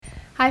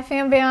Hi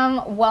Fam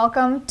Bam,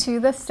 welcome to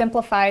the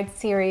Simplified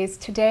series.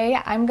 Today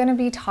I'm going to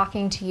be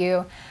talking to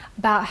you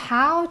about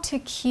how to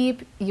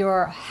keep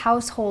your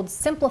household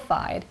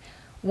simplified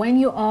when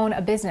you own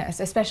a business,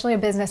 especially a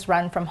business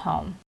run from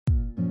home.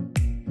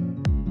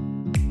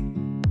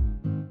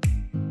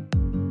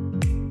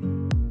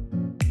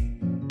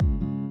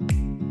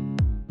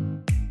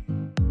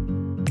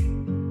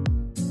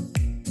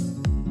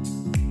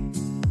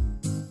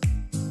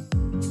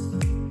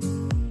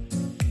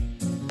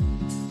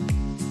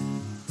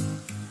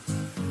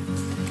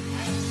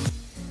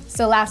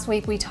 So last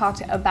week we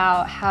talked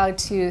about how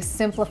to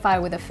simplify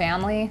with a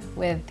family,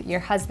 with your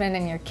husband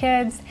and your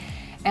kids.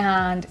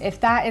 And if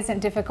that isn't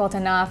difficult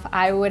enough,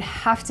 I would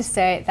have to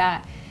say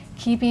that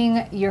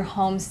keeping your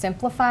home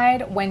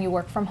simplified when you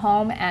work from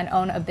home and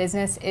own a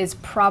business is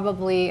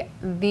probably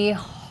the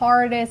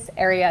hardest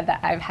area that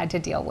I've had to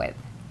deal with.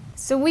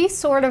 So we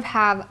sort of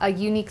have a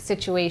unique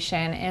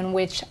situation in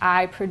which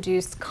I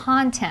produce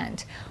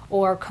content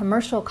or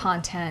commercial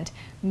content,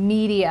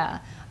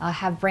 media,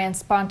 have brand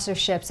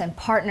sponsorships and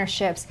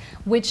partnerships,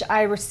 which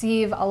I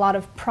receive a lot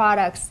of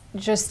products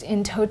just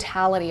in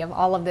totality of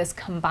all of this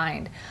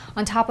combined.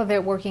 On top of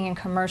it, working in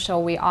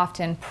commercial, we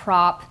often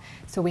prop,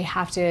 so we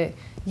have to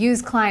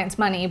use clients'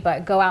 money,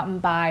 but go out and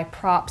buy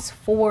props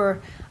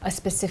for a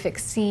specific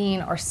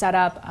scene or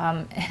setup.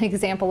 An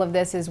example of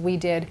this is we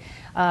did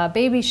a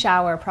baby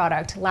shower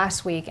product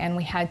last week, and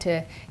we had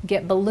to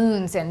get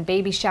balloons and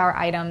baby shower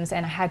items,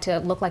 and I had to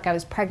look like I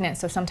was pregnant,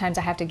 so sometimes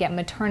I have to get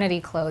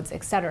maternity clothes,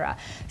 etc.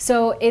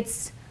 So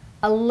it's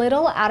a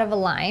little out of a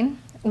line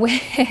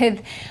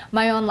with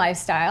my own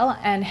lifestyle,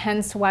 and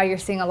hence why you're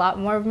seeing a lot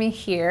more of me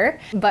here.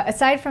 But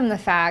aside from the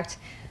fact,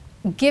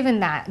 given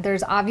that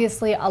there's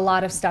obviously a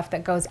lot of stuff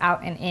that goes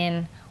out and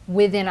in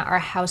within our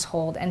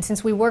household, and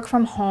since we work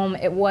from home,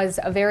 it was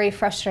a very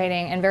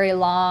frustrating and very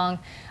long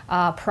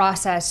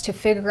process to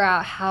figure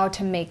out how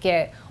to make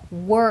it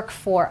work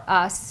for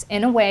us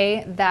in a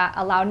way that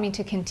allowed me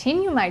to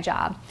continue my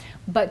job,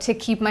 but to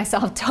keep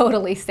myself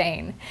totally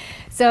sane.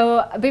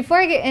 So before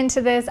I get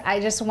into this,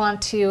 I just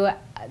want to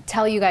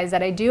tell you guys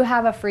that I do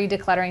have a free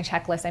decluttering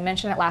checklist. I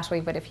mentioned it last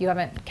week, but if you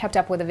haven't kept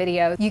up with the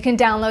video, you can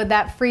download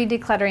that free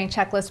decluttering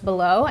checklist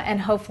below, and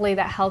hopefully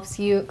that helps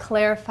you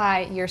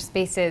clarify your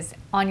spaces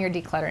on your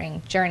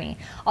decluttering journey.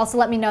 Also,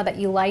 let me know that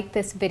you like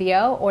this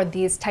video or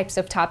these types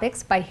of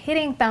topics by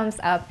hitting thumbs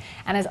up,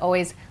 and as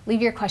always,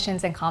 leave your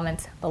questions and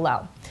comments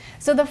below.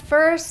 So the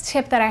first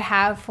tip that I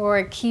have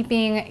for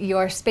keeping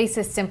your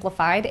spaces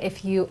simplified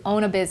if you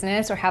own a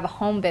business or have a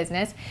home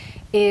business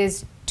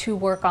is to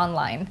work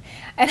online.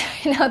 And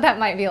I know that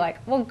might be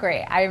like, well,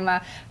 great, I'm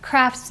a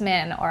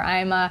craftsman or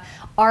I'm an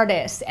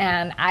artist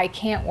and I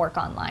can't work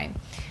online.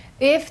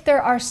 If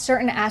there are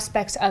certain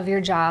aspects of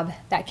your job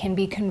that can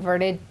be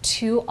converted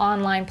to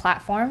online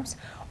platforms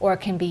or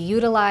can be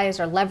utilized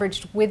or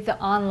leveraged with the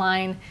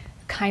online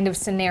kind of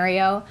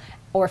scenario,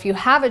 or if you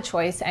have a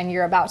choice and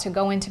you're about to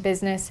go into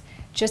business,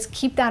 just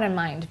keep that in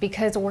mind,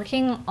 because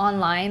working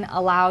online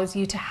allows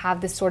you to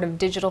have this sort of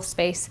digital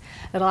space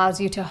that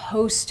allows you to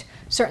host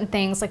certain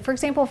things. Like, for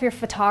example, if you're a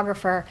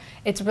photographer,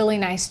 it's really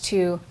nice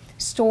to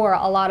store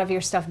a lot of your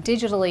stuff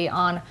digitally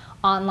on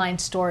online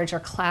storage or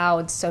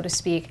clouds, so to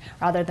speak,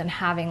 rather than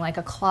having like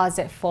a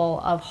closet full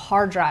of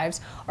hard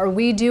drives. Or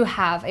we do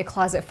have a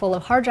closet full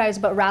of hard drives,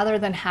 but rather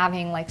than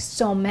having like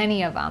so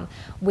many of them,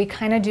 we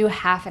kind of do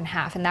half and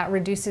half, and that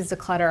reduces the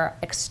clutter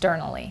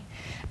externally.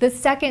 The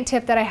second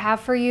tip that I have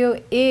for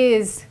you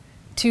is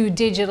to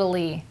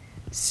digitally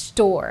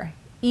store.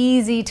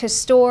 Easy to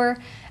store.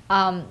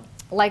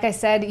 Like I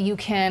said, you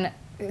can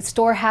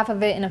store half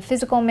of it in a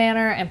physical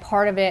manner and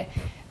part of it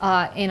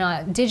in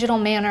a digital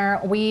manner.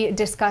 We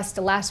discussed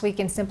last week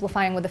in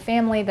Simplifying with the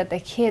Family that the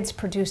kids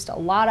produced a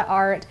lot of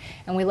art,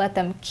 and we let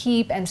them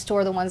keep and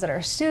store the ones that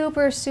are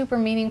super, super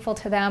meaningful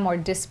to them or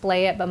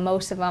display it, but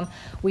most of them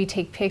we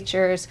take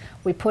pictures,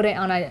 we put it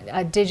on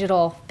a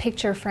digital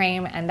picture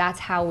frame, and that's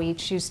how we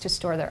choose to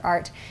store their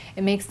art.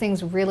 It makes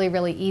things really,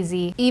 really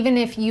easy. Even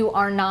if you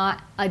are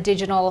not a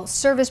digital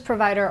service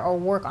provider or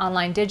work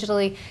online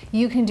digitally,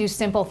 you can do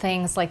simple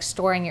things like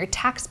storing your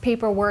tax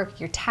paperwork,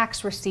 your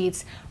tax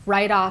receipts,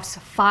 write-offs,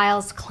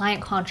 files,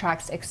 client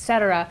contracts,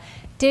 etc.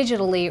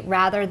 digitally,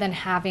 rather than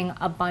having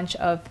a bunch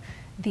of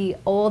the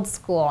old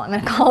school, I'm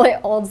gonna call it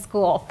old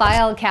school,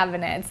 file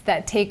cabinets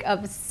that take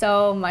up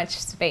so much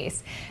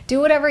space.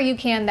 Do whatever you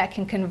can that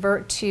can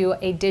convert to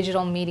a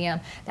digital medium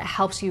that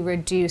helps you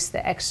reduce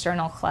the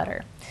external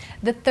clutter.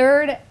 The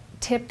third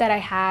tip that I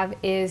have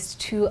is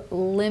to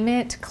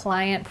limit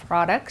client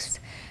products.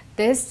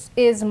 This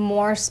is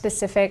more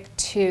specific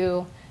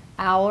to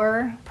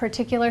our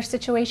particular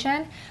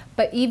situation,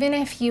 but even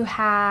if you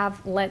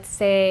have, let's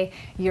say,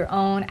 your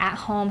own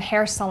at-home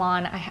hair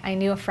salon, I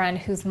knew a friend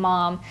whose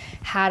mom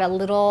had a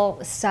little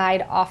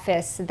side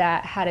office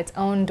that had its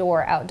own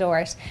door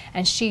outdoors,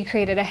 and she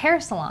created a hair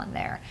salon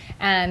there,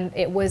 and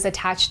it was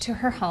attached to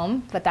her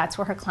home, but that's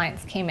where her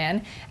clients came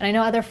in. And I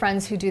know other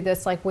friends who do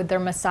this like with their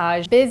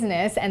massage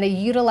business, and they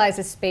utilize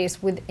a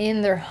space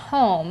within their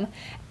home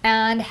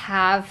and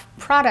have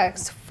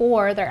products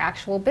for their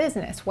actual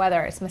business,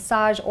 whether it's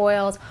massage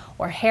oils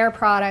or hair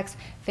products,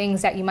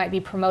 things that you might be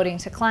promoting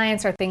to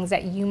clients or things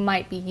that you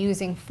might be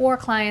using for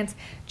clients.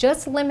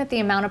 Just limit the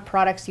amount of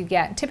products you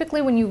get.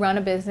 Typically when you run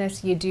a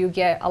business, you do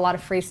get a lot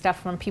of free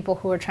stuff from people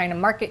who are trying to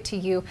market to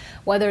you,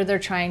 whether they're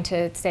trying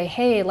to say,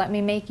 hey, let me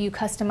make you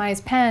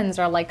customized pens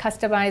or like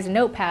customized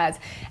notepads.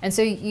 And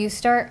so you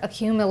start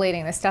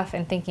accumulating this stuff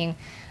and thinking,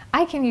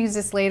 I can use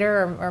this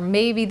later, or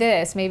maybe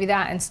this, maybe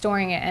that, and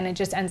storing it, and it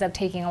just ends up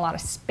taking a lot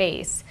of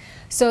space.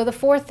 So the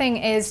fourth thing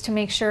is to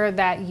make sure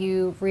that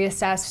you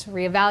reassess,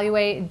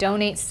 reevaluate,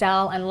 donate,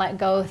 sell, and let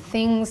go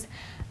things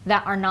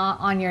that are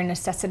not on your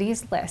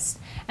necessities list.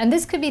 And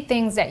this could be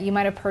things that you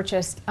might have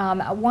purchased.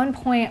 At one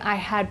point, I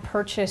had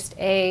purchased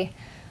a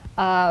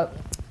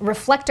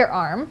reflector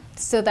arm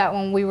so that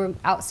when we were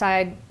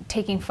outside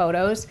taking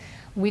photos,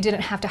 we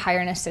didn't have to hire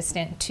an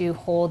assistant to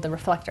hold the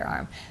reflector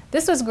arm.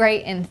 This was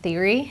great in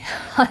theory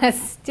on a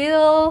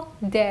still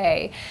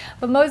day,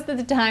 but most of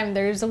the time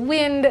there's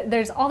wind,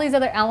 there's all these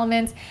other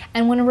elements,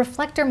 and when a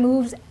reflector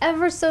moves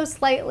ever so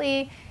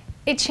slightly,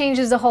 it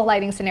changes the whole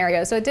lighting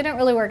scenario. So it didn't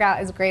really work out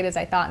as great as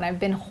I thought, and I've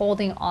been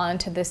holding on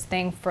to this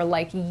thing for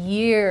like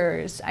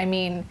years. I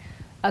mean,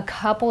 a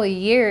couple of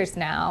years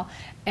now,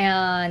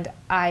 and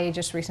I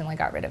just recently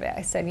got rid of it.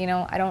 I said, you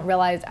know, I don't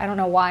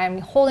know why I'm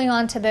holding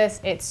on to this.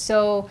 It's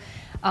so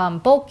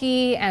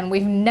bulky, and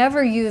we've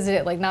never used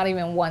it, like not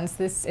even once.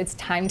 It's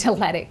time to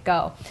let it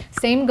go.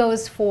 Same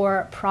goes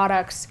for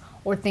products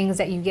or things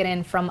that you get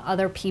in from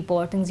other people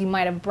or things you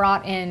might have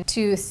brought in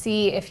to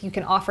see if you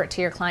can offer it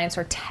to your clients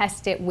or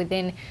test it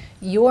within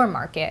your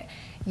market.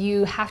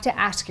 You have to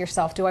ask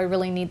yourself, do I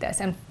really need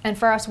this? And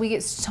for us, we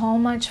get so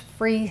much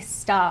free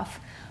stuff,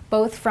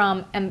 both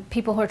from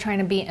people who are trying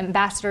to be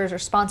ambassadors or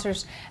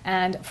sponsors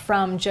and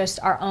from just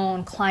our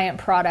own client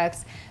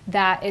products,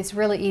 that it's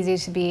really easy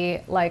to be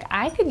like,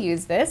 I could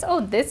use this.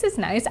 Oh, this is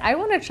nice. I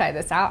want to try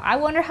this out. I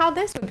wonder how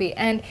this would be.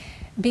 And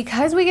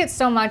because we get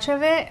so much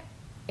of it,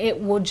 it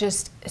will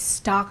just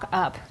stock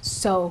up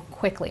so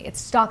quickly. It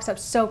stocks up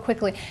so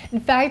quickly.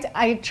 In fact,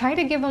 I try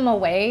to give them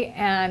away,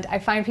 and I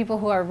find people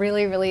who are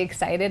really, really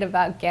excited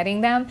about getting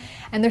them,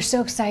 and they're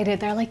so excited.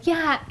 They're like,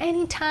 yeah,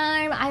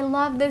 anytime. I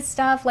love this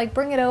stuff. Like,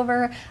 bring it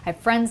over. I have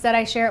friends that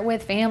I share it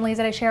with, families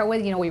that I share it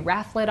with. You know, we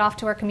raffle it off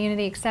to our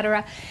community,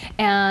 etc.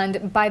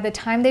 And by the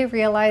time they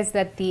realize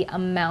that the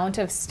amount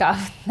of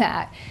stuff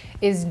that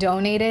is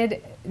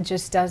donated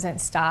just doesn't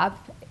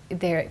stop,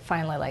 they're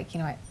finally like, you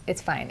know what,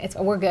 it's fine.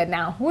 We're good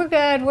now. We're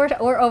good.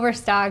 We're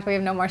overstocked. We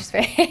have no more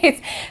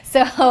space.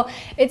 So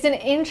it's an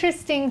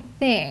interesting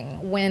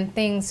thing when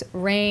things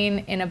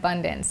rain in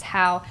abundance,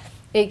 how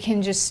it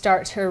can just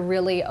start to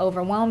really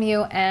overwhelm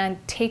you and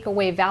take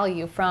away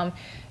value from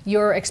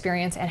your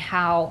experience and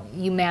how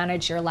you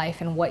manage your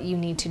life and what you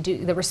need to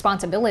do, the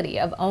responsibility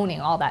of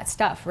owning all that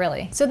stuff,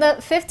 really. So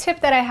the fifth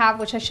tip that I have,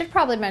 which I should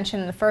probably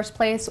mention in the first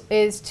place,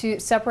 is to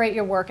separate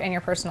your work and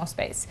your personal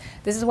space.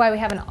 This is why we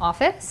have an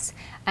office,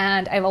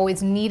 and I've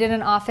always needed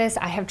an office.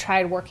 I have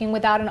tried working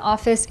without an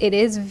office. It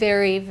is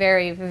very,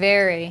 very,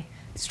 very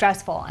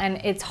stressful,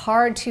 and it's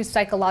hard to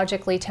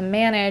psychologically to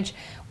manage.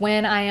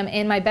 When I am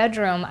in my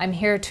bedroom, I'm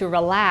here to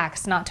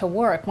relax, not to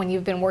work. When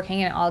you've been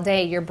working in it all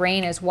day, your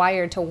brain is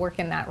wired to work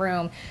in that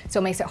room, so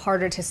it makes it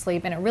harder to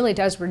sleep, and it really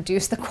does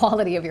reduce the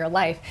quality of your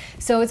life.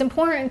 So it's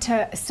important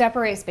to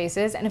separate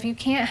spaces, and if you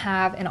can't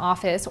have an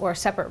office or a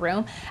separate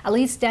room, at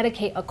least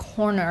dedicate a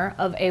corner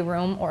of a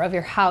room or of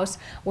your house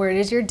where it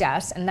is your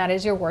desk and that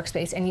is your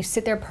workspace, and you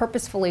sit there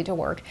purposefully to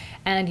work,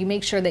 and you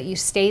make sure that you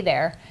stay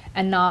there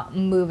and not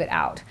move it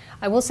out.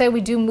 I will say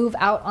we do move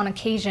out on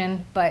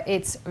occasion, but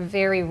it's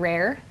very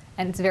rare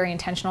and it's very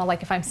intentional.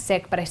 Like if I'm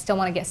sick, but I still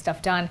want to get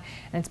stuff done,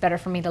 and it's better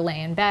for me to lay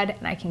in bed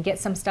and I can get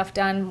some stuff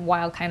done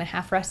while kind of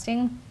half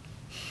resting.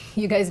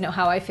 You guys know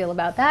how I feel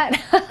about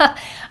that.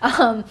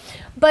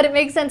 But it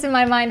makes sense in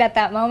my mind at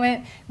that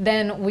moment,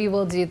 then we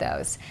will do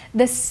those.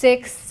 The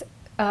sixth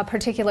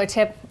particular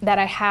tip that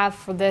I have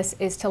for this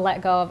is to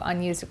let go of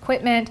unused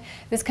equipment.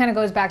 This kind of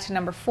goes back to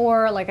number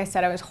 4. Like I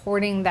said, I was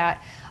hoarding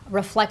that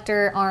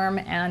reflector arm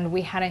and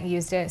we hadn't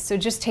used it. So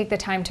just take the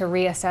time to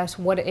reassess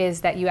what it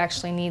is that you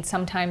actually need.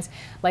 Sometimes,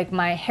 like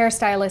my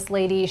hairstylist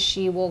lady,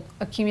 she will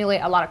accumulate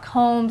a lot of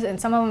combs, and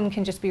some of them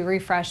can just be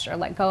refreshed or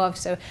let go of.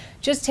 So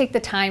just take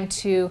the time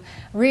to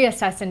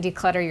reassess and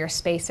declutter your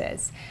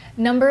spaces.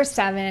 Number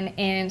 7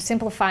 in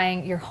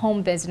simplifying your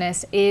home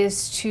business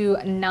is to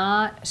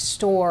not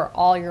store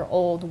all your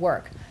old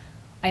work.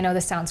 I know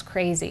this sounds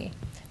crazy.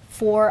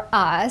 For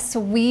us,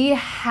 we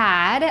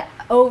had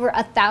over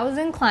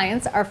 1,000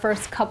 clients our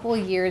first couple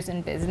years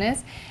in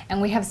business,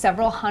 and we have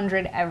several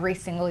hundred every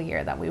single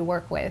year that we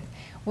work with.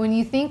 When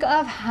you think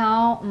of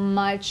how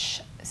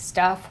much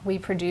stuff we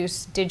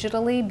produce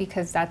digitally,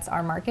 because that's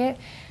our market,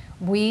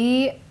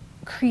 we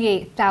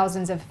create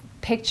thousands of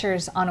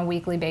pictures on a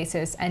weekly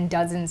basis and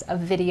dozens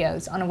of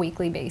videos on a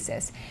weekly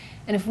basis.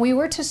 And if we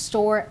were to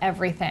store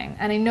everything,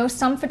 and I know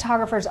some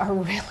photographers are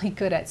really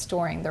good at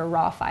storing their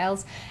raw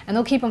files, and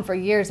they'll keep them for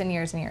years and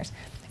years and years.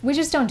 We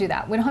just don't do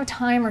that. We don't have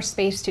time or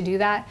space to do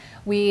that.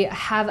 We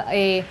have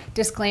a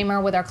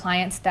disclaimer with our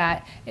clients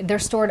that they're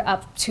stored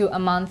up to a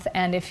month,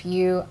 and if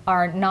you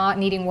are not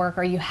needing work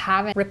or you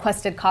haven't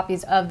requested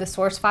copies of the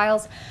source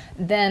files,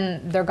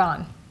 then they're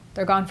gone.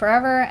 They're gone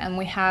forever, and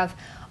we have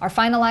our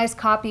finalized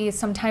copies.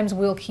 Sometimes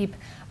we'll keep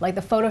like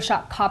the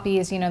Photoshop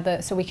copies,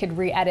 so we could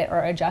re-edit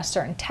or adjust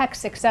certain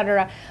text,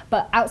 etc.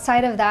 But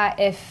outside of that,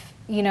 if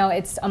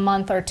it's a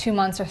month or 2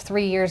 months or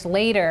 3 years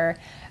later,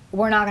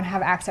 we're not going to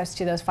have access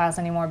to those files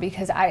anymore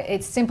because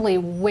it's simply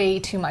way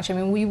too much. I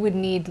mean, we would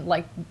need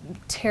like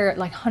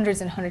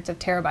hundreds and hundreds of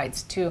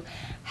terabytes to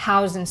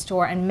house and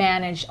store and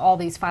manage all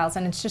these files,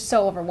 and it's just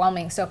so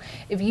overwhelming. So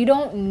if you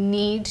don't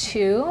need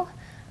to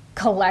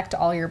collect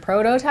all your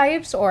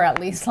prototypes, or at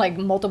least like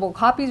multiple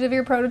copies of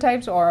your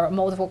prototypes or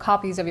multiple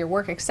copies of your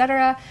work,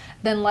 etc.,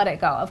 then let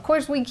it go. Of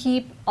course, we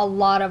keep a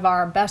lot of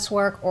our best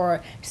work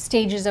or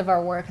stages of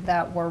our work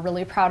that we're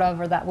really proud of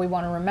or that we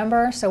want to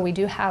remember, so we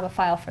do have a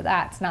file for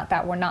that. It's not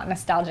that we're not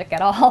nostalgic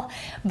at all,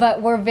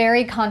 but we're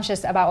very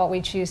conscious about what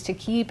we choose to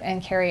keep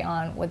and carry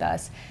on with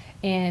us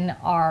in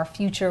our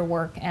future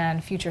work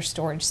and future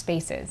storage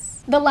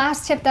spaces. The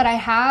last tip that I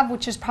have,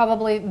 which is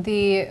probably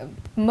the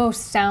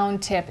most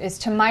sound tip, is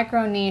to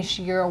micro niche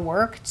your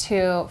work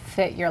to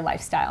fit your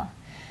lifestyle.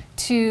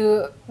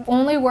 To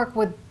only work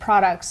with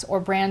products or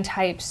brand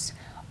types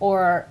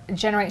or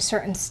generate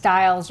certain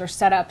styles or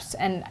setups,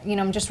 and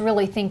I'm just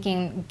really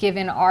thinking,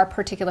 given our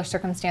particular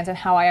circumstance and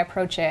how I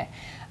approach it,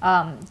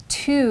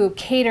 to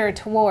cater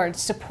towards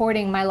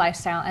supporting my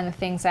lifestyle and the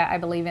things that I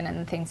believe in and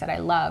the things that I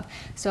love.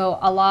 So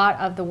a lot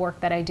of the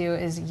work that I do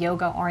is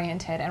yoga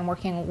oriented and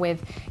working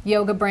with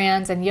yoga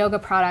brands and yoga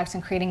products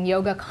and creating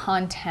yoga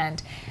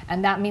content,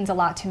 and that means a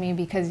lot to me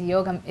because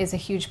yoga is a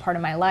huge part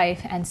of my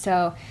life. And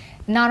so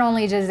not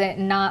only does it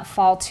not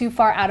fall too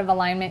far out of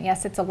alignment,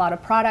 yes, it's a lot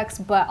of products,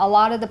 but a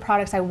lot of the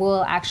products I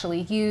will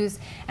actually use,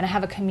 and I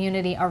have a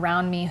community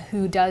around me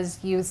who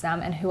does use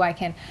them and who I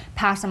can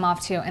pass them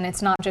off to, and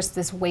it's not just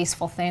this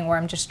wasteful thing where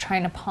I'm just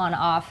trying to pawn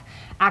off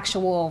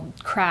actual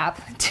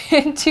crap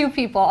to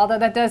people, although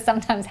that does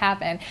sometimes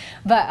happen.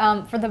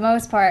 But for the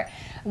most part,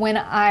 when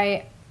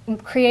I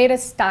create a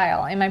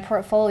style in my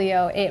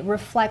portfolio, it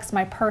reflects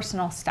my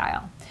personal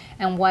style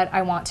and what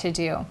I want to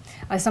do.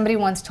 Somebody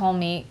once told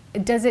me,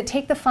 does it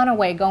take the fun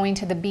away going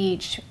to the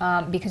beach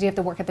because you have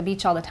to work at the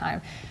beach all the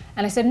time?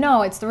 And I said,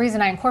 no, it's the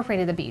reason I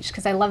incorporated the beach,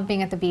 because I love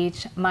being at the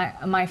beach.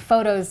 My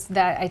photos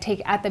that I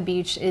take at the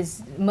beach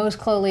is most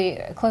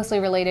closely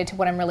related to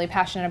what I'm really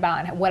passionate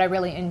about and what I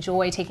really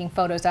enjoy taking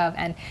photos of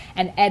and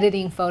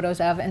editing photos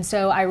of. And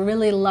so I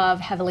really love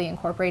heavily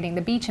incorporating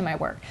the beach in my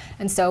work.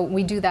 And so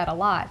we do that a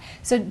lot.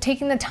 So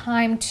taking the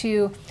time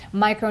to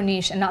micro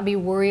niche and not be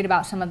worried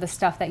about some of the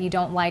stuff that you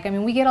don't like. I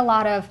mean, we get a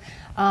lot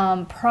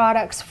of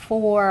products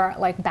for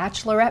like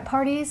bachelorette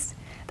parties.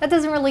 That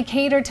doesn't really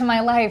cater to my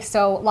life,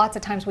 so lots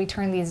of times we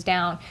turn these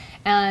down.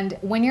 And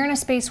when you're in a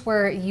space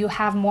where you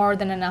have more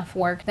than enough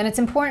work, then it's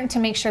important to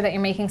make sure that you're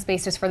making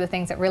spaces for the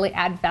things that really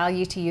add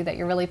value to you, that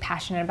you're really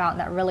passionate about, and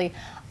that really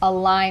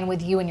align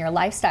with you and your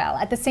lifestyle.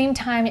 At the same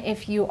time,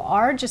 if you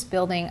are just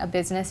building a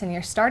business and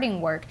you're starting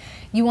work,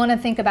 you want to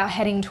think about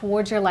heading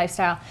towards your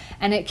lifestyle,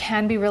 and it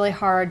can be really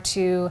hard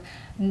to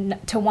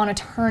want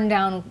to turn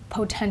down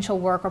potential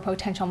work or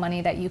potential money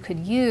that you could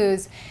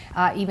use,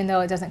 even though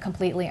it doesn't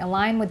completely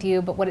align with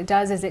you. But what it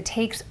does is it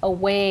takes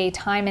away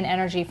time and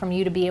energy from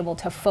you to be able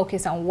to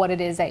focus on what it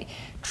is that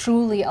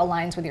truly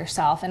aligns with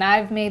yourself. And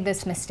I've made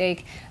this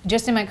mistake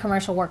just in my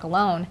commercial work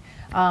alone,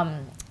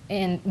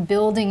 in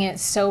building it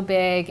so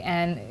big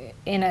and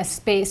in a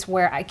space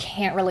where I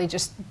can't really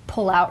just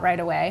pull out right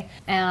away,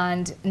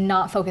 and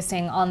not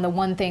focusing on the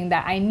one thing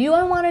that I knew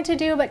I wanted to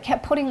do but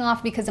kept putting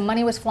off because the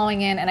money was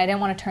flowing in and I didn't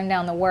want to turn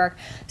down the work.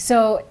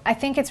 So I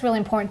think it's really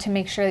important to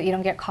make sure that you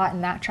don't get caught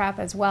in that trap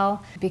as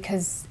well,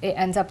 because it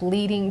ends up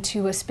leading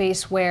to a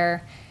space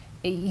where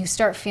you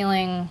start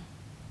feeling,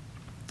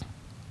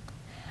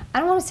 I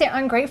don't want to say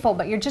ungrateful,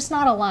 but you're just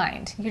not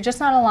aligned. You're just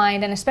not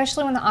aligned, and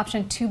especially when the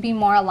option to be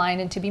more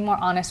aligned and to be more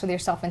honest with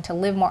yourself and to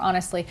live more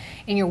honestly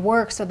in your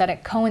work so that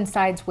it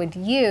coincides with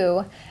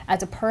you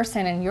as a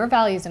person and your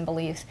values and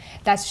beliefs,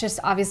 that's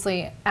just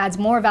obviously adds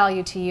more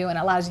value to you and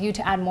allows you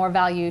to add more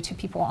value to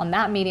people on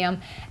that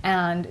medium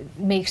and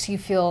makes you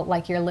feel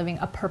like you're living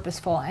a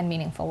purposeful and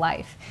meaningful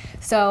life.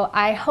 So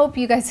I hope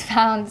you guys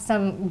found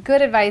some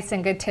good advice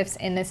and good tips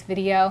in this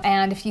video.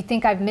 And if you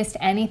think I've missed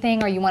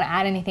anything or you want to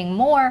add anything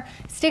more,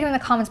 stick it in the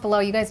comments below.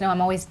 You guys know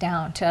I'm always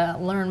down to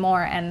learn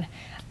more and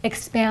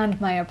expand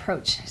my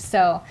approach.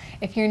 So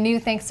if you're new,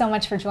 thanks so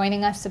much for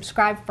joining us.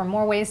 Subscribe for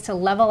more ways to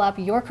level up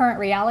your current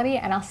reality,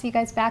 and I'll see you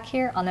guys back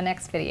here on the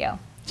next video.